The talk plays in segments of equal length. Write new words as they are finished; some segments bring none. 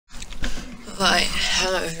Right,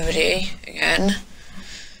 hello everybody again.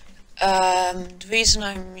 The reason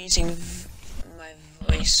I'm using my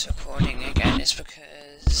voice recording again is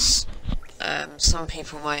because some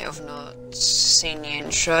people might have not seen the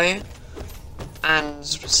intro,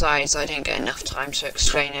 and besides I didn't get enough time to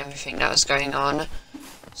explain everything that was going on.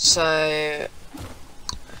 So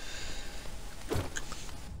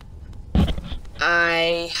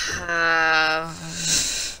I'm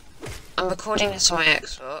recording this on my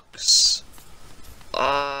Xbox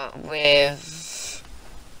with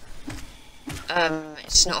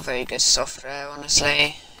it's not very good software,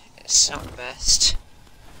 honestly. It's not the best,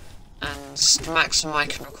 and the maximum I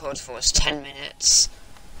can record for is 10 minutes,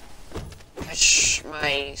 which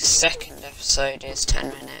my second episode is 10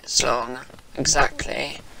 minutes long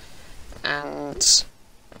exactly. And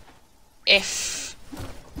if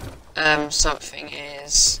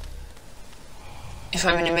if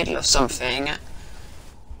I'm in the middle of something,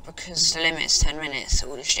 because the limit's 10 minutes, it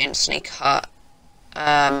will just instantly cut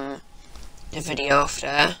the video off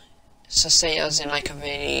there. So say I was in like a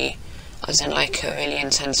really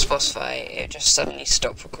intense boss fight, it just suddenly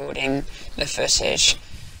stopped recording the footage,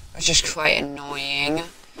 which is quite annoying.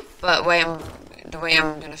 But the way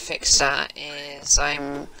I'm gonna fix that is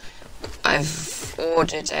I've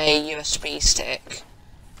ordered a USB stick,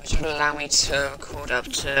 which will allow me to record up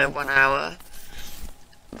to 1 hour.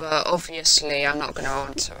 But obviously I'm not going to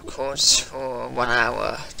want to record for 1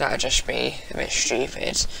 hour. That would just be a bit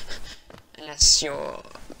stupid. Unless you're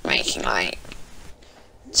making like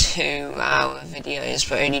 2-hour videos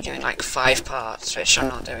but only doing like 5 parts, which I'm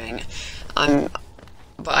not doing.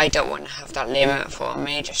 But I don't want to have that limit for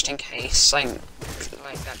me, just in case like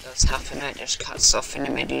that does happen. It just cuts off in the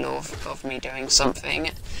middle of me doing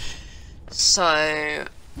something. So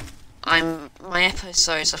my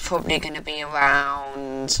episodes are probably going to be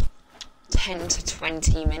around 10 to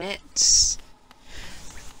 20 minutes,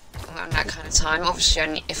 around that kind of time.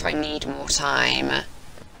 Obviously, if I need more time,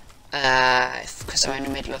 because I'm in the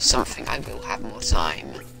middle of something, I will have more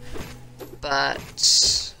time.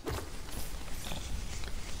 But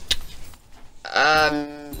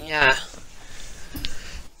yeah,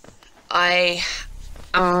 I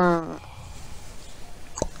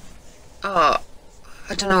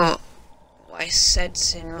don't know what I said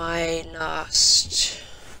in my last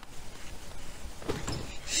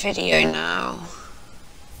video now.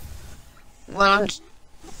 Well,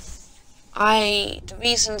 the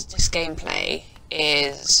reason this gameplay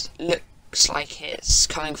looks like it's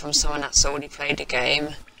coming from someone that's already played the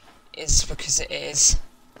game is because it is.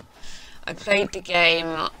 I played the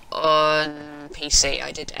game on PC,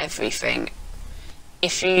 I did everything.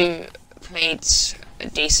 If you played a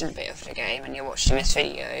decent bit of the game and you're watching this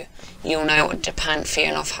video, you'll know what the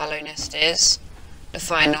Pantheon of Hallownest is. The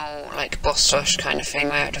final like boss rush kind of thing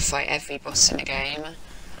where you have to fight every boss in the game.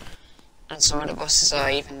 And some of the bosses are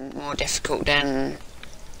even more difficult than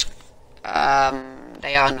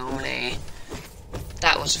they are normally.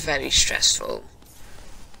 That was very stressful.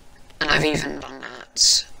 And I've even done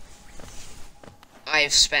that.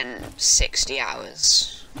 I've spent 60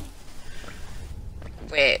 hours,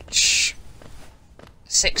 which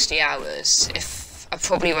 60 hours, if I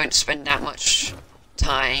probably won't spend that much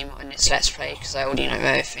time on this Let's Play because I already know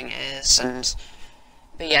where everything is,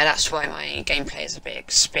 but yeah, that's why my gameplay is a bit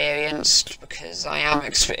experienced, because I am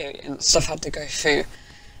experienced. I've had to go through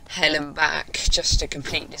hell and back just to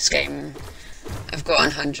complete this game. I've got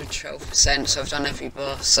 112%, so I've done every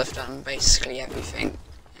boss, I've done basically everything,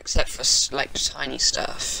 except for like the tiny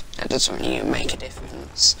stuff. That doesn't really make a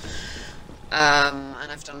difference. And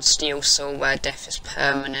I've done Steel Soul where death is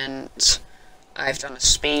permanent. I've done a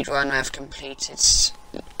speed run where I've completed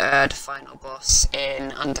the final boss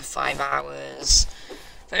in under 5 hours.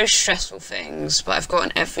 Very stressful things, but I've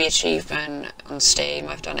gotten every achievement on Steam.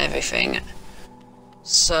 I've done everything.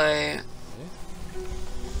 So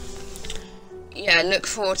yeah, look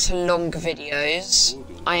forward to longer videos.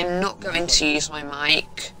 I am not going to use my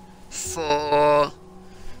mic for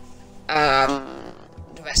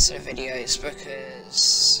the rest of the videos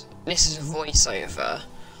because this is a voiceover.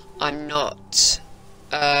 I'm not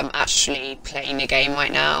actually playing the game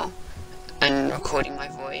right now and recording my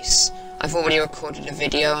voice. I've already recorded a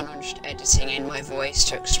video and I'm just editing in my voice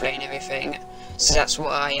to explain everything. So that's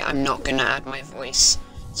why I'm not going to add my voice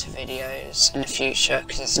to videos in the future,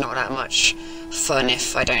 because it's not that much fun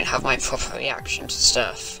if I don't have my proper reaction to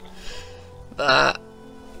stuff. But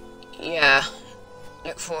yeah,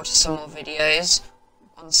 look forward to some more videos.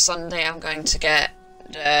 On Sunday I'm going to get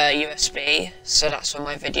the USB, so that's when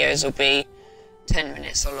my videos will be 10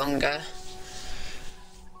 minutes or longer.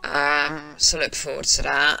 So look forward to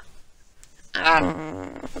that.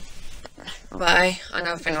 But goodbye. I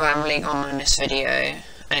know I've been rambling on in this video,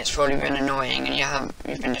 and it's probably been annoying, and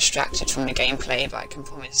you've been distracted from the gameplay, but I can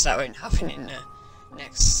promise that won't happen in the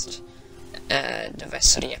rest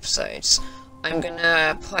of the episodes. I'm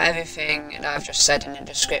gonna put everything that I've just said in the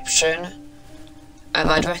description.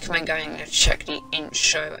 I'd recommend going to check the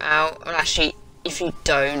intro out. Well, actually, if you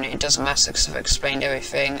don't, it doesn't matter because I've explained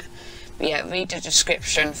everything. But yeah, read the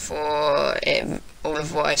description for it, all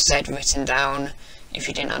of what I've said written down if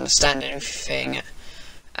you didn't understand anything.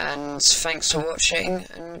 And thanks for watching,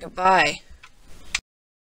 and goodbye.